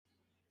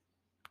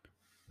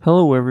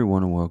Hello,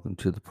 everyone, and welcome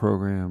to the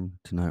program.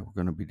 Tonight, we're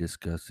going to be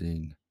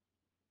discussing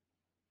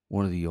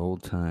one of the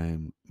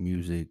old-time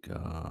music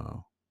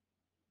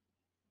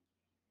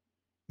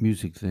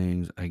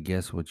things, I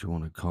guess what you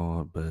want to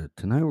call it. But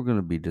tonight, we're going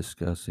to be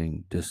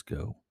discussing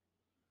disco,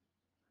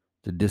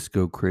 the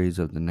disco craze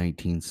of the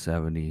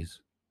 1970s,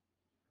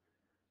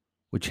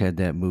 which had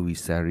that movie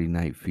Saturday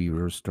Night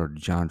Fever, starred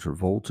John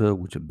Travolta,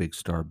 which a big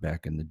star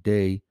back in the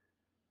day.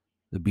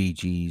 The Bee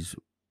Gees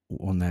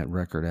on that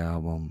record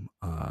album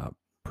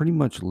pretty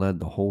much led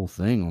the whole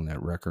thing on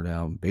that record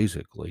album,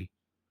 basically.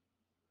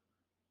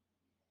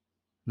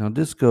 Now,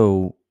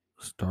 disco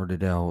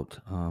started out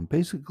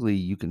basically,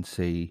 you can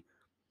say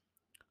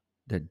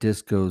that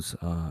disco's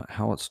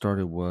how it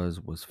started was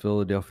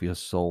Philadelphia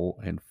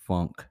soul and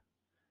funk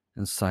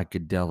and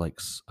psychedelic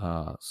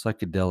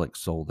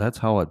soul. That's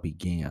how it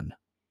began.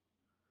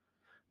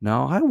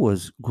 Now, I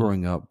was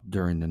growing up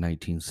during the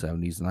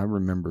 1970s, and I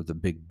remember the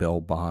big bell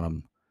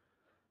bottom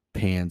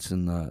pants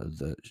and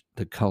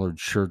the colored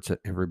shirts that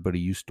everybody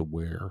used to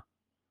wear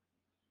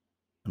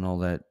and all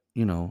that.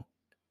 You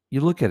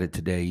look at it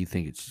today, you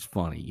think it's just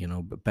funny,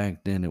 but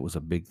back then it was a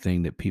big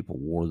thing that people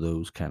wore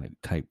those kind of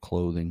type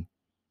clothing.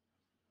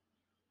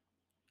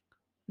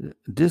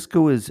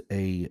 Disco is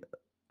a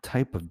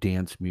type of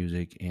dance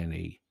music and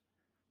a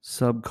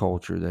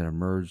subculture that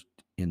emerged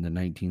in the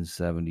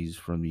 1970s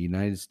from the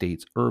United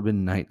States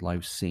urban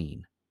nightlife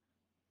scene.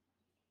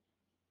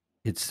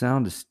 Its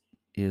sound is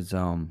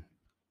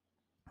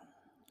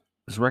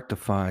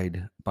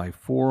rectified by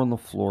four on the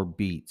floor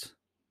beats,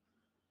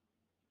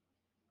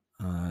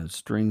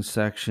 string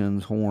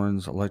sections,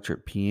 horns,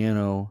 electric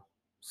piano,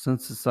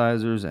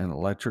 synthesizers, and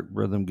electric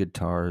rhythm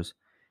guitars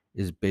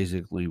is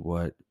basically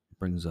what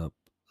brings up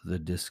the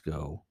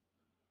disco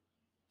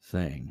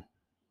thing.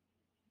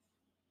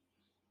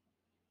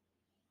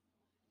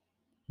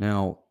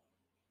 Now,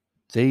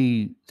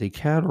 they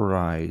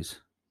categorize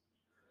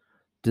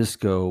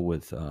disco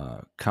with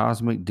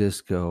cosmic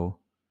disco,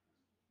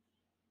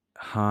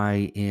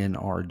 high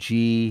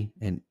NRG,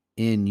 and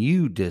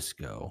NU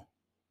disco,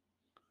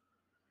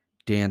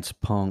 dance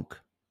punk.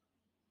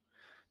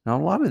 Now,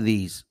 a lot of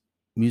these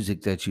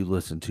music that you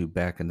listen to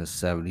back in the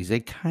 70s,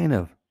 they kind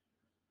of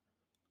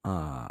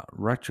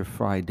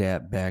rectified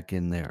that back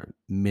in their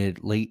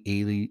late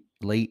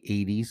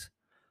 80s.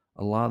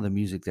 A lot of the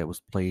music that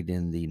was played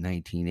in the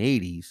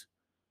 1980s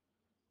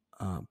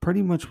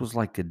pretty much was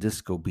like a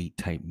disco beat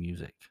type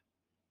music.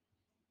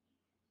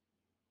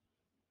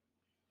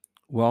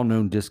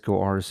 Well-known disco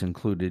artists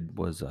included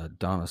was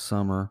Donna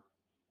Summer,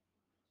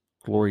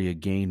 Gloria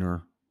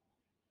Gaynor,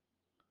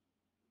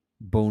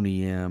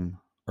 Boney M,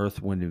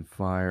 Earth, Wind and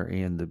Fire,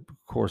 and of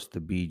course the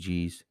Bee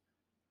Gees,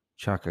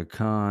 Chaka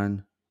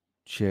Khan,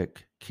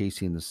 Chick,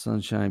 Casey and the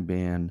Sunshine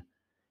Band,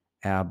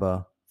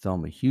 ABBA,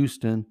 Thelma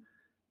Houston,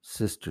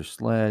 Sister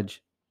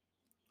Sledge,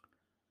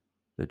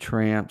 the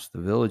Tramps, the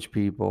Village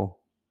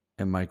People,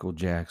 and Michael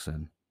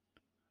Jackson.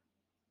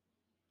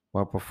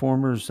 While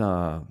performers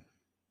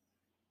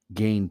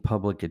gained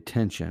public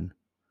attention,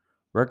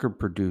 record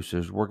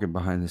producers working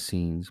behind the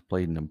scenes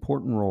played an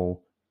important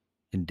role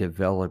in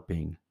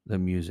developing the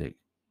music.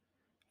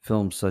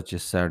 Films such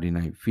as Saturday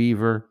Night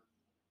Fever,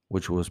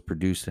 which was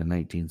produced in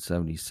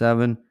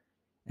 1977,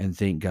 and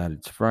Thank God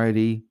It's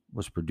Friday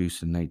was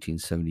produced in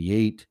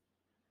 1978.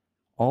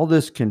 All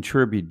this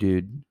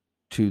contributed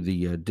to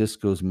the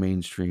disco's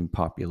mainstream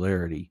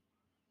popularity.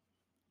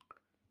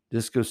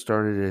 Disco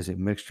started as a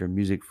mixture of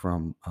music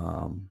from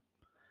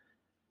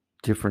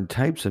different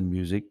types of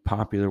music,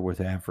 popular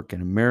with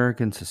African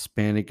Americans,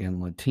 Hispanic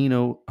and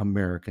Latino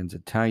Americans,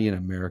 Italian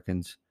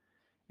Americans,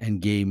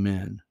 and gay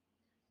men.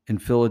 In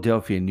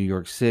Philadelphia and New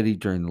York City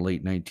during the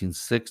late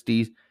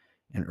 1960s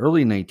and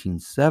early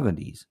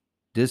 1970s,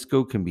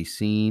 disco can be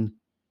seen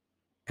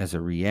as a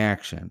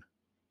reaction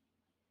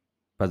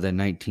by the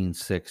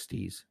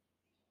 1960s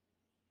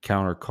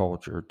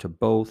counterculture to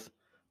both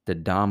the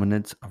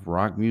dominance of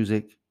rock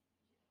music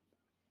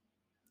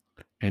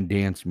and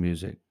dance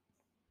music.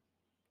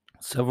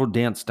 Several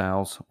dance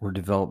styles were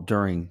developed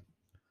during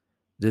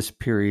this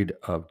period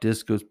of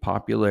disco's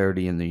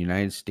popularity in the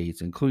United States,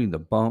 including the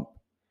bump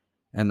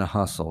and the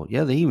hustle.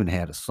 Yeah, they even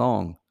had a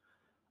song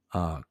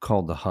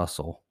called The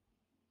Hustle.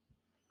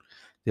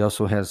 They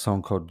also had a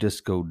song called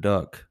Disco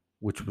Duck,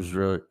 which was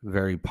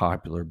very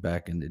popular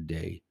back in the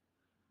day.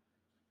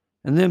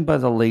 And then by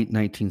the late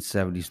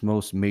 1970s,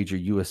 most major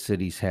U.S.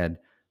 cities had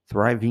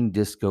thriving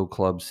disco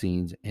club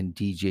scenes, and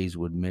DJs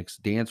would mix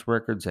dance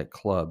records at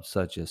clubs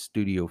such as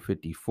Studio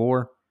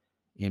 54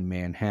 in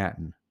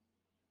Manhattan.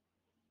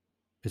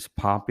 It's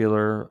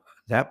popular.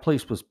 That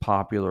place was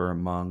popular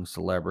among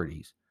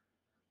celebrities.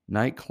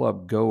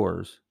 Nightclub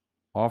goers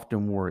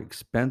often wore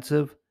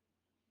expensive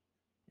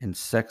and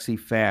sexy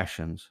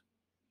fashions.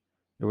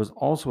 There was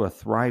also a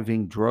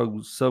thriving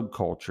drug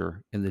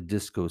subculture in the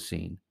disco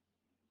scene,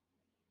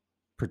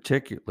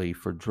 particularly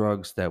for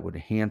drugs that would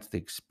enhance the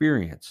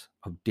experience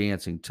of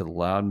dancing to the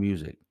loud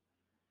music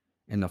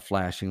and the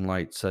flashing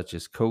lights, such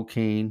as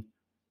cocaine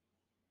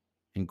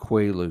and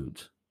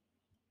quaaludes.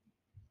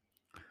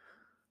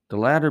 the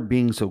latter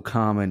being so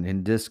common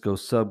in disco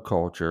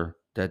subculture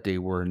that they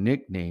were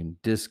nicknamed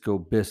disco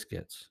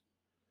biscuits.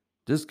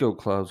 Disco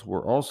clubs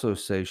were also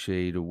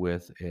associated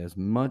with as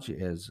much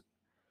as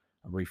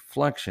a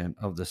reflection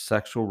of the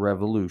sexual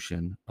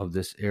revolution of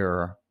this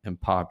era in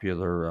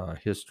popular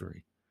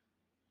history.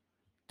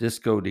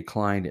 Disco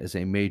declined as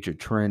a major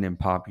trend in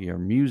popular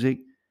music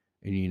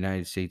in the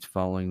United States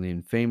following the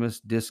infamous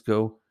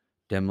Disco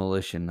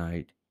Demolition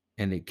Night,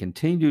 and it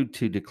continued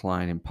to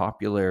decline in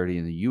popularity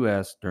in the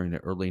U.S. during the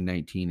early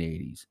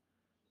 1980s.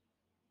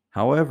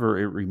 However,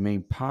 it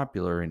remained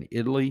popular in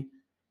Italy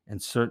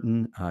and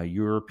certain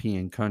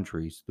European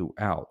countries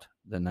throughout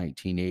the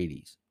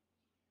 1980s.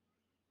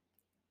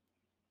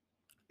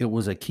 It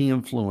was a key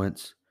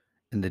influence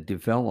in the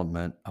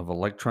development of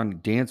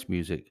electronic dance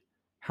music,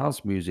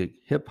 house music,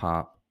 hip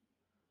hop,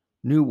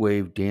 new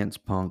wave, dance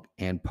punk,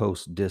 and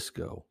post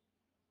disco.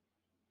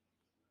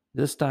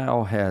 This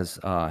style has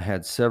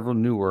had several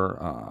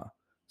newer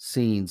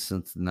scenes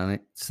since the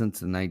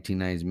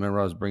 1990s. Remember,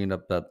 I was bringing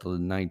up that the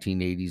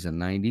 1980s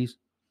and 90s.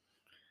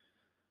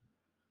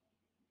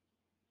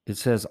 It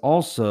says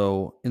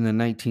also in the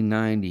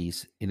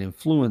 1990s, an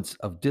influence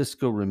of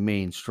disco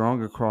remained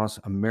strong across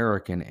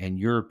American and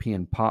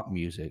European pop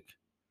music.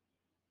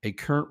 A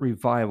current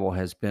revival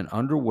has been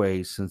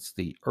underway since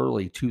the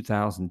early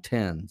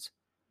 2010s,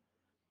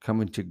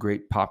 coming to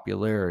great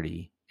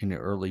popularity in the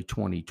early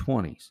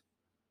 2020s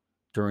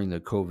during the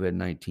COVID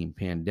 19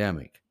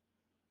 pandemic.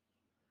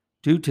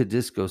 Due to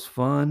disco's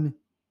fun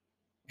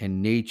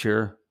and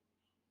nature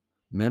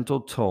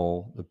mental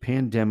toll the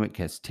pandemic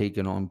has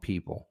taken on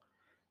people,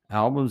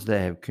 albums that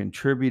have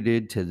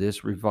contributed to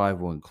this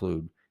revival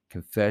include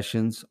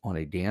Confessions on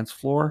a Dance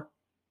Floor,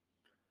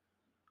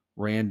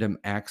 Random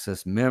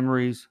Access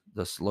Memories,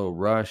 The Slow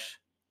Rush,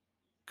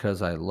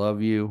 'Cause I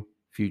Love You,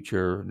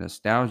 Future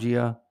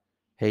Nostalgia,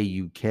 Hey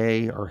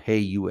UK or Hey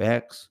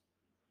UX,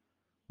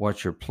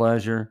 What's Your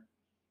Pleasure,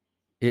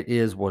 It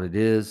Is What It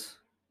Is,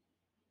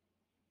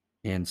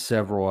 and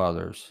several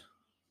others.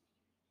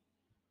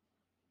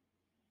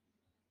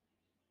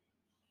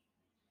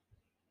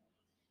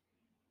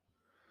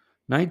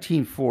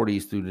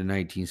 '40s through the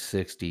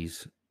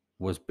 1960s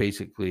was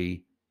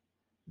basically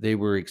they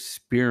were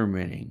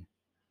experimenting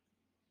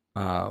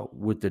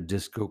with the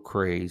disco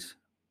craze.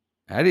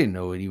 I didn't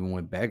know it even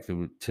went back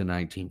to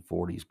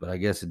 1940s, but I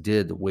guess it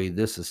did the way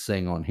this is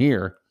saying on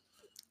here.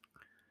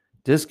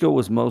 Disco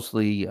was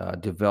mostly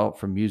developed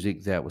from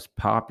music that was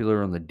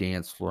popular on the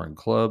dance floor in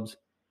clubs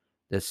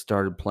that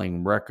started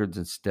playing records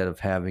instead of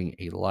having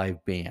a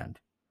live band.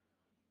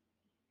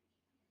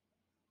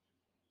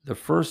 The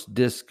first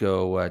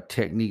disco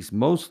techniques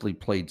mostly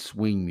played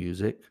swing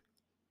music.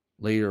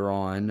 Later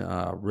on,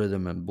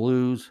 rhythm and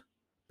blues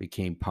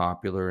became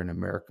popular in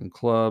American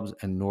clubs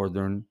and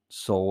northern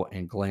soul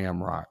and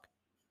glam rock.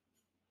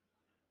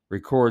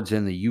 Records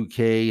in the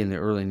UK in the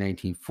early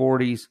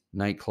 1940s,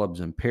 nightclubs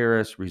in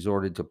Paris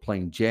resorted to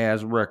playing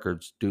jazz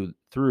records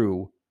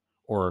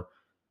or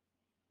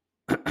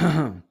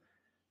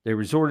they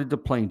resorted to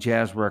playing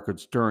jazz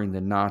records during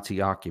the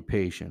Nazi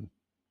occupation.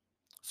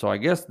 So I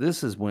guess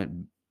this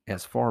went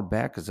as far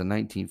back as the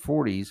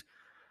 1940s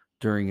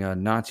during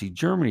Nazi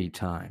Germany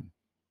time.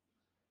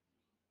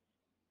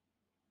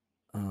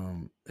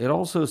 It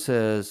also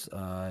says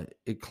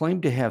it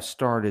claimed to have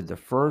started the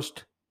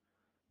first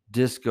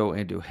disco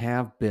and to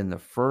have been the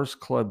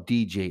first club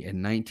DJ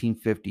in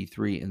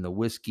 1953 in the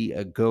Whiskey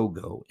A Go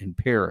Go in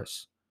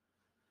Paris.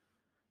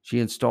 She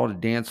installed a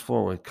dance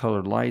floor with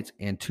colored lights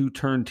and two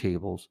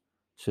turntables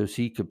so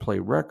she could play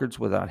records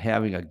without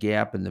having a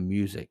gap in the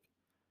music.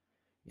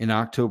 In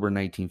October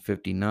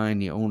 1959,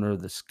 the owner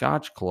of the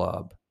Scotch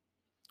Club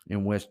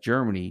in West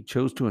Germany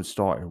chose to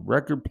install a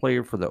record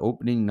player for the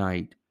opening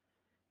night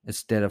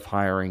instead of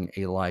hiring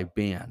a live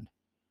band.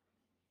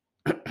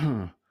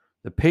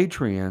 The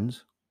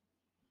Patreons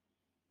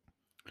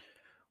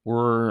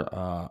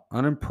were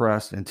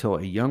unimpressed until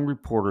a young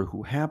reporter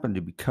who happened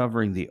to be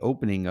covering the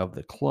opening of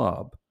the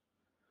club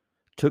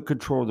took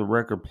control of the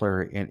record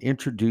player and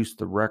introduced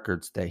the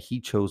records that he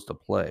chose to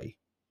play.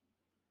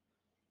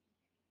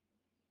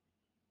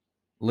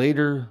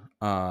 Later,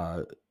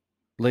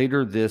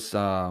 this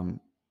guy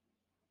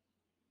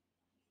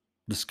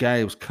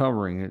who was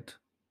covering it,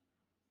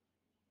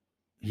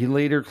 he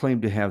later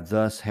claimed to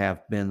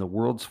have been the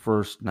world's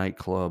first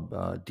nightclub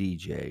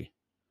DJ.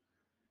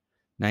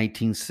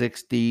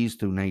 1960s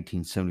through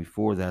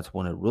 1974, that's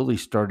when it really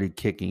started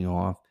kicking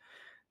off.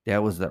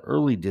 That was the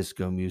early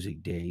disco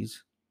music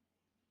days.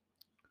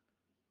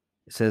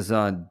 It says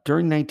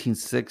during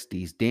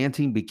 1960s,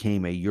 dancing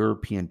became a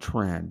European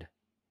trend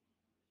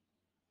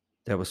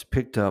that was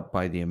picked up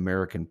by the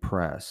American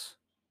press.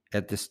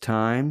 At this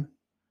time,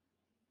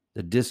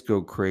 the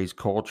disco craze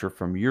culture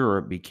from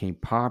Europe became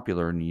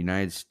popular in the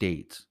United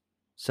States.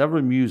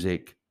 Several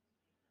music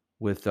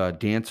with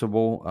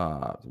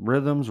danceable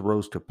rhythms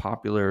rose to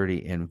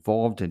popularity and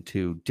evolved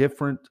into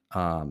different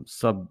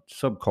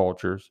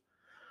subcultures.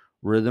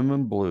 Rhythm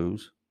and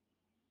blues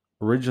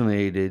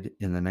originated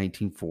in the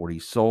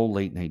 1940s, soul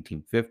late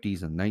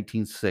 1950s and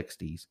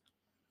 1960s,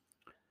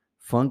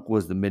 Funk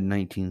was the mid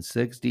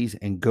 1960s,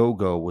 and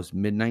go-go was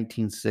mid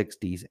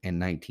 1960s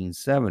and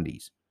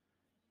 1970s.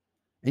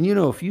 And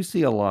if you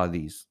see a lot of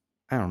these,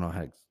 I don't know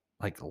how,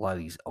 like a lot of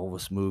these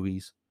Elvis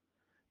movies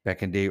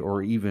back in the day,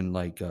 or even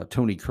like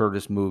Tony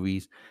Curtis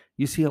movies,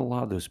 you see a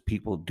lot of those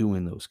people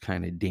doing those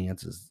kind of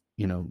dances,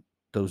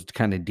 those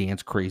kind of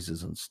dance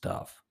crazes and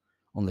stuff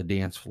on the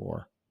dance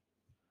floor.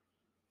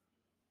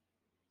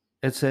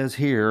 It says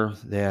here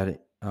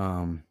that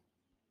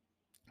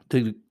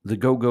the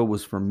go-go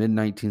was from mid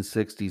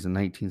 1960s and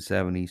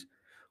 1970s.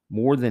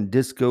 More than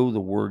disco,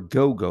 the word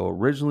go-go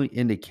originally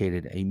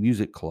indicated a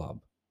music club.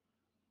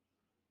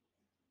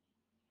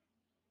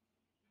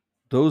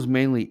 Those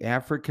mainly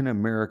African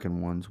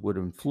American ones would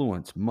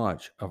influence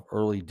much of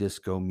early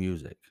disco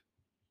music.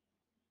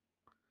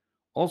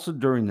 Also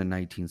during the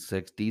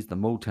 1960s, the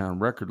Motown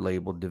record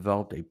label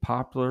developed a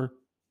popular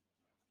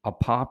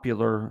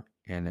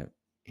and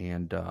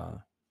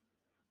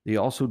they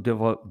also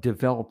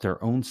developed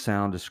their own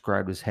sound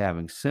described as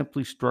having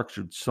simply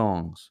structured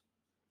songs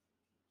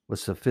with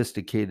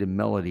sophisticated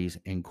melodies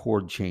and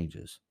chord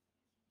changes,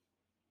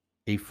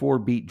 a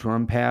 4-beat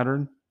drum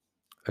pattern,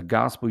 a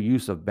gospel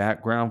use of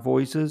background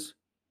voices,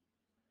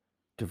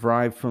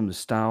 derived from the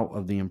style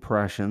of the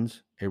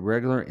Impressions, a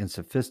regular and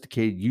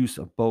sophisticated use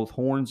of both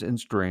horns and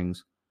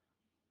strings,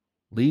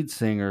 lead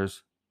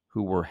singers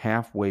who were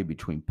halfway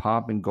between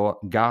pop and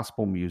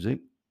gospel music,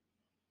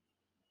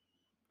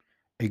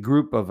 a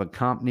group of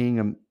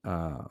accompanying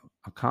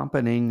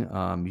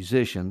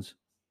musicians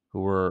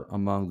who were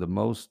among the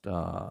most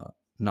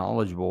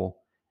knowledgeable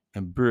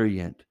and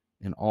brilliant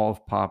in all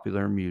of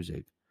popular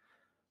music.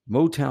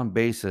 Motown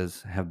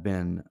basses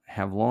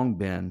have long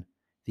been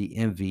the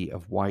envy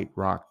of white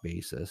rock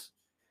bassists,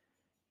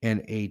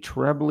 and a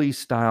trebly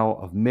style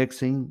of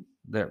mixing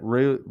that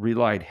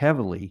relied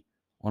heavily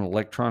on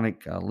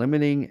electronic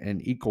limiting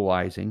and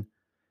equalizing,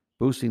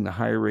 boosting the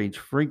higher range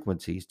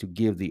frequencies to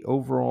give the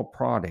overall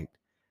product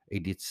a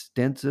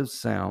distinctive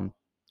sound,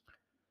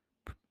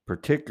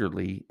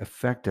 particularly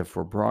effective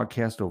for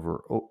broadcast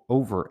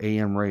over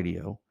AM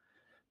radio.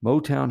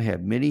 Motown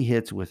had many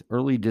hits with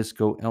early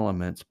disco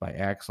elements by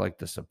acts like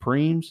the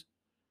Supremes.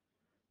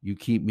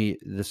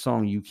 The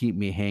song "You Keep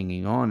Me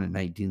Hanging On" in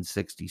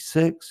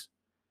 1966.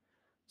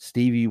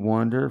 Stevie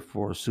Wonder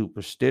for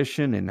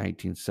 "Superstition" in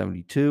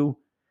 1972.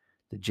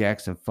 The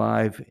Jackson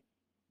 5,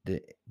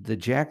 the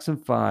Jackson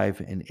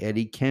 5 and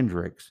Eddie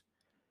Kendricks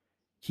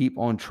 "Keep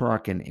on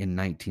Truckin'" in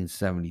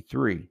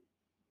 1973.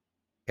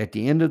 At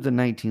the end of the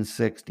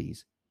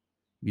 1960s,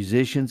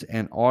 musicians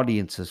and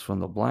audiences from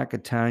the Black,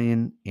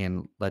 Italian,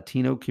 and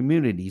Latino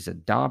communities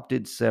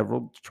adopted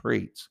several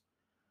traits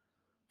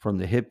from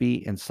the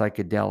hippie and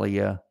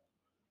psychedelia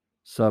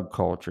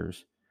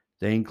subcultures.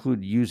 They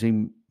include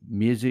using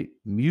music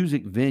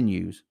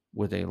venues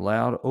with a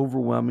loud,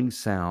 overwhelming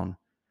sound,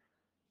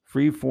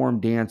 free-form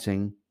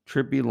dancing,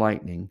 trippy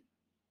lighting,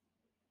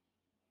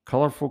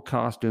 colorful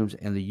costumes,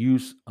 and the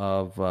use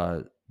of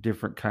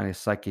different kind of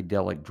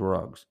psychedelic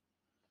drugs.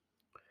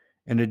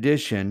 In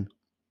addition,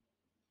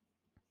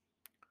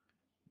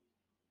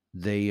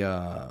 they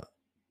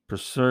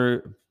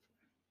perceived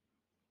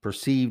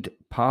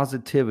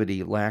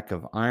positivity, lack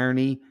of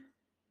irony,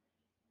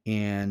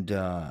 and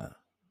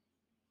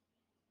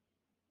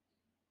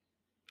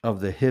of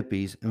the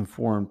hippies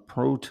informed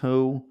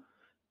proto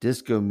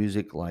disco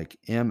music like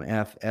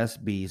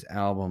MFSB's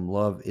album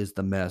Love Is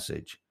the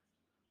Message,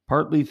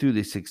 partly through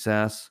the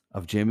success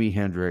of Jimi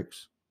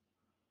Hendrix.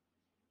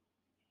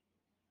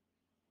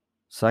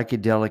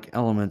 Psychedelic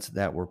elements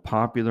that were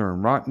popular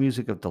in rock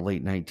music of the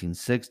late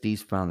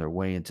 1960s found their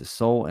way into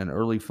soul and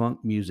early funk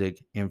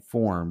music and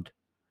formed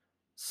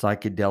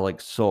psychedelic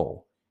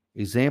soul.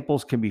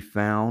 Examples can be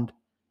found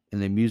in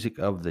the music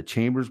of the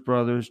Chambers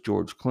Brothers,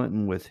 George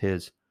Clinton with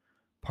his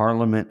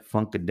Parliament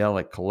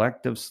Funkadelic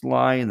Collective,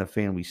 Sly and the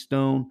Family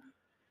Stone,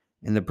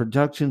 and the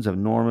productions of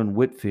Norman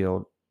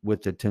Whitfield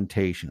with the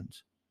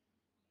Temptations.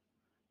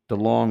 The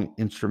long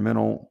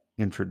instrumental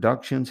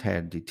introductions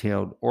had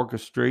detailed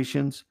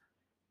orchestrations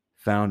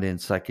found in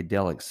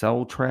psychedelic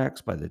soul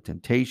tracks by the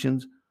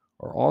Temptations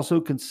are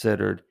also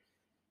considered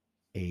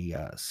a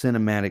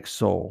cinematic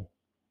soul.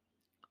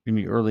 In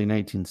the early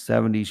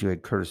 1970s, you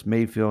had Curtis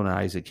Mayfield and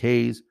Isaac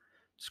Hayes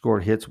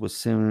scored hits with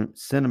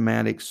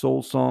cinematic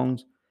soul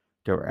songs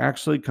that were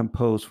actually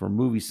composed for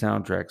movie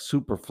soundtracks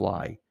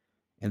Superfly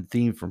and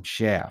theme from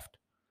Shaft.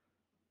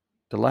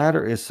 The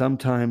latter is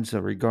sometimes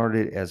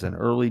regarded as an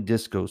early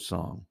disco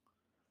song.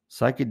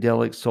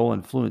 Psychedelic soul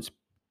influenced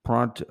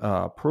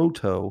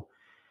proto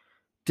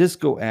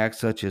disco acts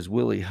such as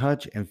Willie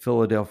Hutch and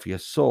Philadelphia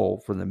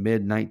Soul from the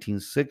mid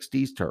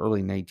 1960s to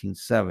early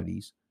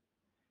 1970s.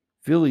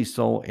 Philly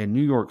Soul and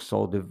New York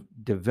Soul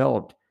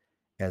developed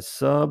as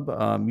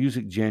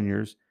sub-music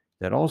genres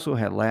that also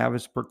had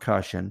lavish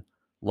percussion,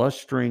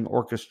 lush string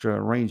orchestra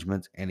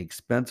arrangements, and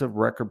expensive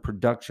record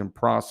production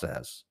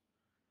process.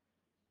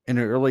 In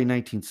the early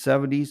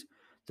 1970s,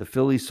 the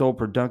Philly Soul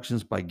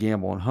productions by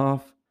Gamble and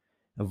Huff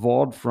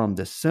evolved from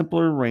the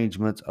simpler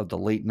arrangements of the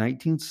late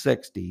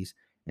 1960s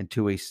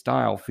into a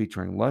style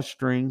featuring lush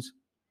strings,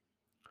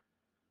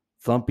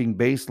 thumping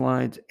bass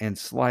lines, and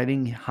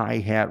sliding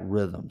hi-hat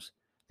rhythms.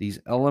 These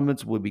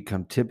elements would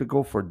become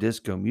typical for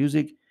disco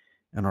music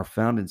and are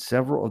found in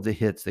several of the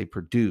hits they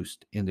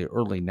produced in the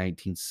early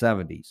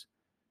 1970s.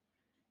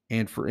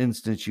 And for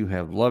instance, you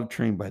have Love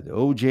Train by the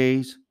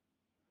OJs,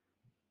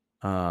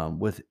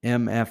 with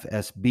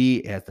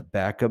MFSB as the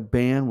backup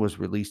band, was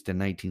released in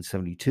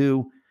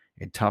 1972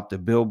 and topped the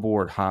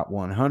Billboard Hot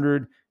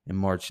 100 in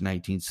March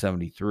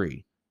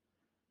 1973.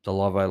 The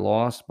Love I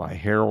Lost by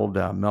Harold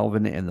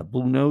Melvin and the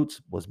Blue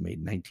Notes was made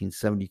in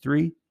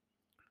 1973.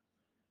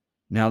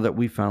 Now That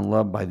We Found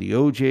Love by the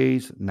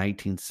OJs,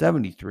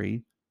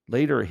 1973.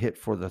 Later a hit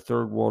for the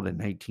Third World in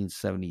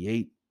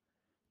 1978.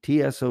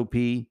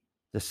 TSOP,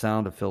 The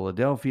Sound of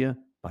Philadelphia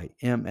by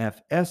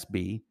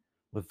MFSB,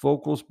 with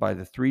vocals by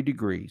the 3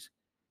 Degrees,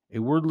 a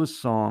wordless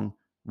song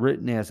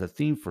written as a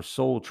theme for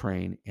Soul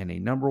Train and a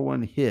number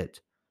one hit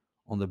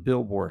on the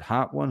Billboard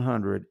Hot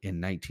 100 in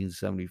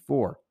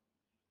 1974.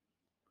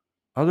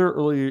 Other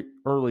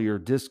earlier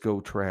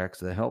disco tracks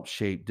that helped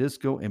shape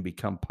disco and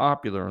become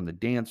popular on the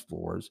dance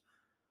floors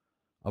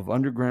of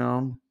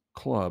underground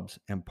clubs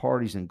and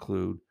parties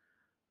include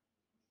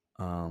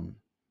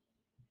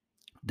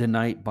The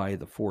Night by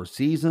the Four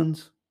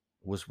Seasons,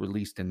 was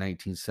released in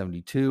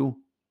 1972,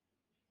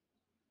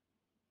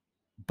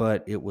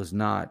 but it was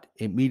not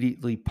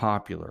immediately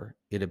popular.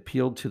 It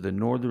appealed to the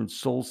northern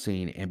soul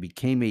scene and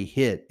became a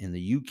hit in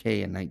the UK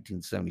in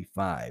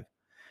 1975.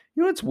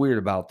 You know what's weird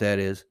about that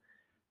is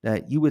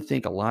that you would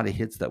think a lot of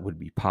hits that would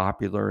be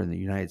popular in the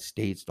United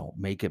States don't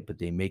make it, but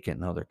they make it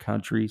in other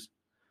countries.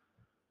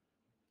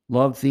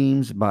 Love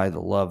Themes by the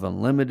Love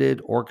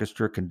Unlimited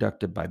Orchestra,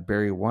 conducted by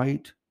Barry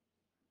White,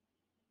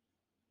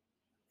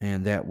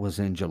 and that was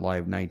in July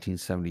of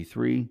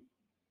 1973.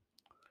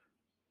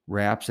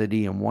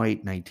 Rhapsody in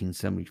White,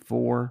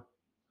 1974.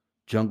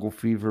 Jungle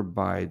Fever,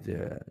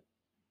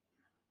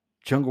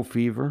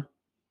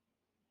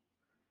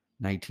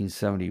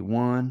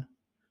 1971.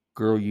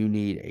 Girl, You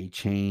Need a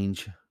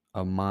Change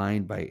of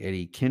Mind by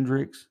Eddie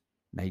Kendricks,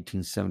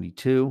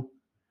 1972.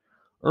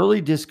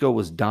 Early disco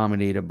was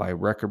dominated by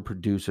record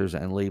producers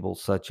and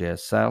labels such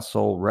as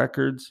Salsoul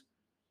Records,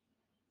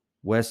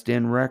 West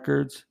End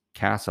Records,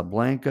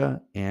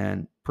 Casablanca,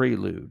 and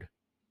Prelude,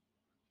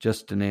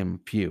 just to name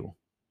a few.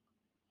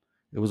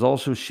 It was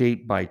also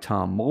shaped by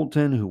Tom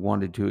Moulton, who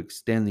wanted to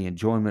extend the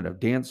enjoyment of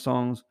dance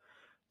songs,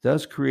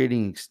 thus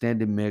creating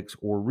extended mix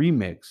or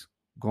remix,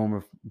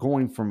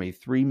 going from a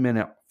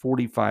 3-minute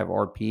 45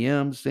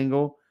 RPM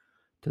single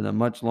to the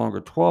much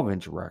longer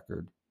 12-inch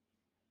record.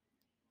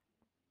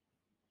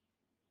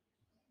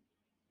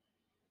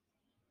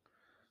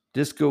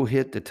 Disco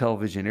hit the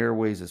television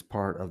airways as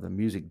part of the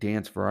music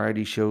dance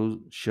variety show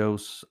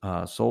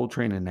Soul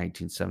Train in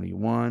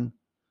 1971.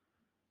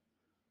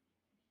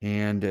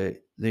 And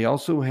they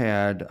also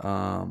had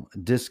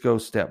Disco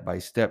Step by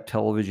Step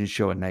television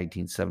show in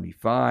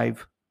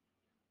 1975.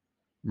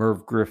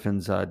 Merv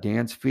Griffin's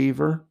Dance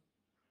Fever.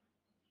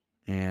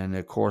 And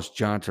of course,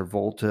 John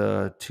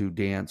Travolta to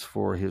dance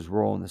for his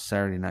role in the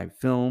Saturday Night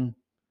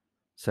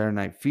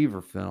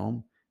Fever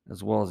film,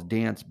 as well as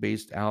dance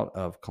based out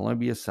of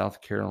Columbia,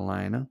 South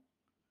Carolina.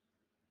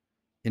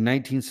 In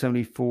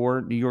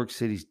 1974, New York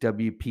City's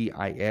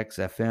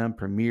WPIX-FM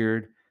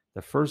premiered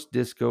the first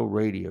disco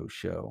radio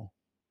show.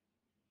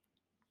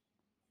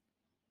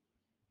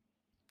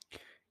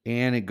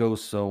 And it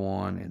goes so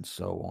on and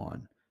so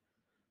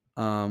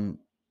on.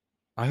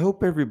 I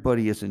hope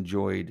everybody has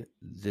enjoyed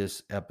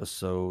this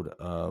episode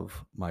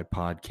of my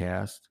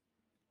podcast.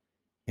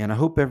 And I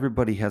hope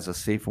everybody has a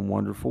safe and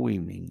wonderful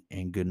evening,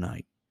 and good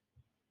night.